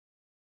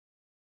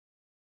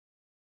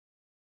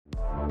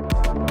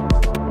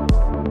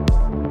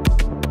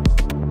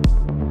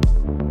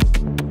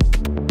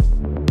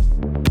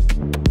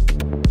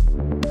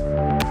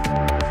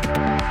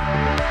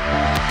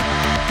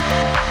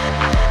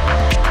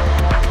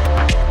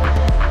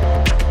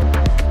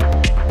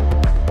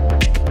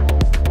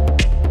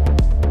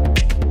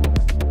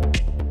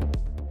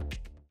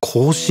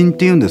更新っ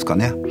ていうんですか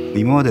ね、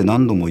今まで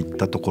何度も行っ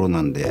たところ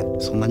なんで、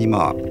そんなに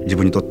自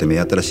分にとって目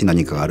新しい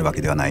何かがあるわ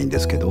けではないんで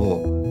すけ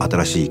ど、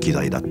新しい機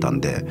材だったん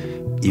で、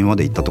今ま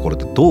で行ったところっ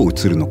てどう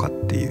映るのかっ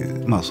てい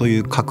う、そうい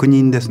う確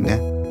認です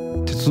ね。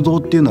鉄道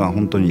っていうのは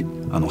本当に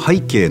背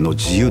景の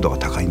自由度が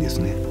高いんです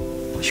ね。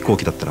飛行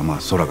機だったら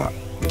空が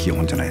基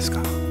本じゃないですか。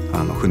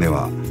船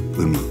は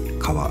海、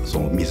川、そ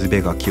の水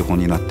辺が基本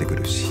になってく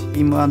るし、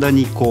いまだ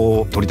に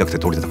撮りたくて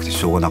撮りたくて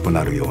しょうがなく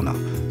なるような、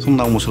そん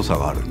な面白さ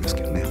があるんです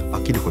けどね。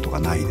飽きることが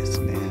ないです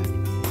ね。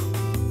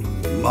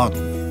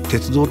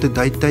鉄道って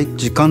大体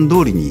時間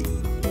通りに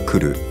来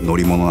る乗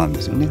り物なん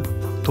ですよね。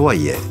とは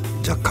いえ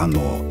若干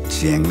の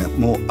遅延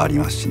もあり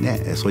ますし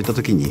ね。そういった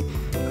時に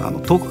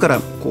遠くか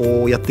ら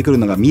やってくる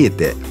のが見え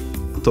て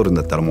撮るん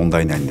だったら問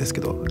題ないんです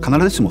けど、必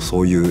ずしも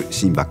そういう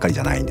シーンばっかりじ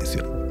ゃないんです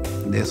よ。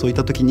でそういっ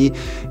た時に、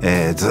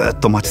ずっ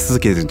と待ち続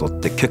けるのっ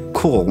て結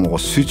構もう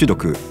集中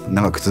力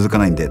長く続か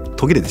ないんで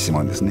途切れてし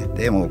まうんですね。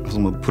でもそ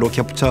のプロ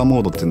キャプチャーモ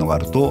ードっていうのがあ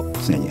ると、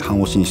常に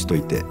半押しにしと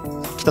いて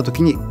来た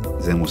時に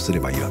全押しすれ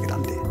ばいいわけな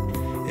ん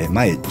で、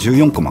前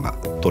14コマが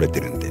撮れて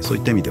るんで、そう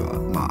いった意味では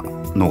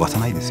逃さ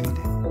ないですよ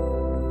ね。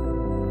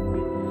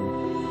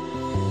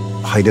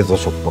ハイレゾ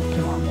ショットってい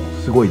うのは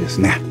すごいです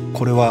ね。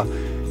これは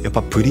やっ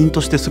ぱプリント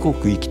してすご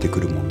く生きて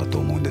くるもんだと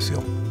思うんです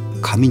よ。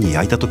紙に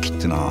焼いた時っ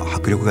ていうのは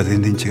迫力が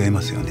全然違い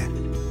ますよね。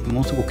も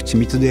のすごく緻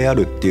密であ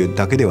るっていう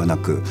だけではな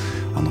く、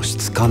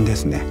質感で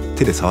すね。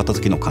手で触った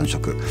時の感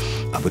触、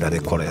油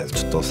でこれ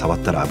ちょっと触っ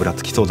たら油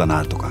つきそうだ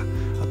なとか、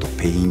あと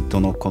ペイント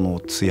のこ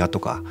のツヤと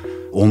か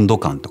温度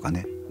感とか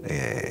ね、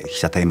被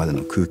写体まで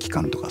の空気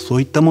感とか、そ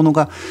ういったもの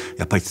が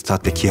やっぱり伝わ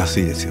ってきやす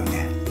いですよ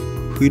ね。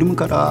フィルム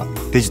から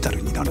デジタル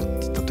になるっ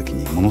ていった時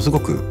にものすご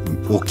く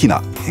大き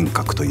な変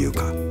革という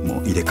か、も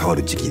う入れ替わ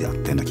る時期だっ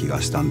たような気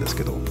がしたんです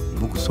けど、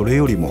僕それ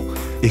よりも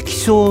液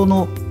晶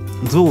の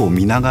像を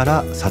見なが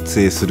ら撮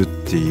影するっ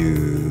てい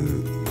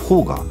う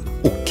方が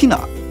大き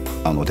な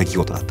出来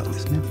事だったんで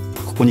すね。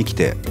ここに来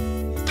て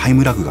タイ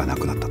ムラグがな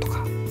くなったと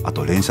か、あ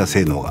と連写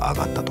性能が上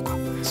がったとか、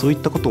そういっ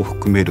たことを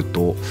含める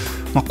と、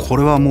こ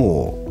れは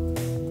も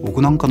う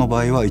僕なんかの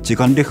場合は一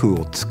眼レフ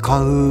を使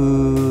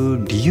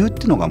う理由っ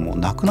ていうのがもう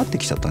なくなって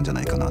きちゃったんじゃ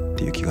ないかなっ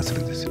ていう気がす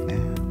るんですよね。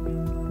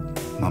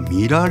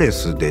ミラーレ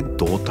スで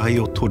動体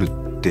を撮るっ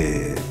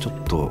てちょっ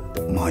と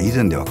以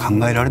前では考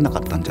えられなか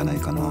ったんじゃない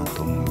かな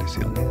と思うんです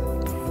よね。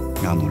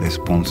レス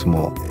ポンス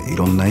もい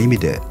ろんな意味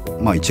で、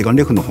一眼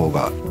レフの方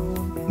が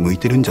向い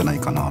てるんじゃない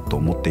かなと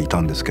思っていた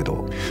んですけ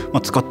ど、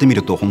使ってみ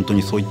ると本当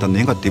にそういった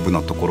ネガティブ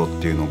なところっ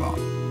ていうのが、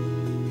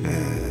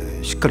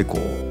しっかり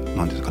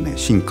何ですかね、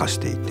進化し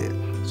ていて、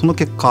その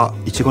結果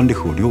一眼レ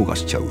フを凌駕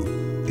しちゃう、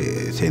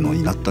性能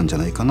になったんじゃ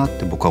ないかなっ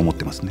て僕は思っ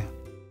てますね。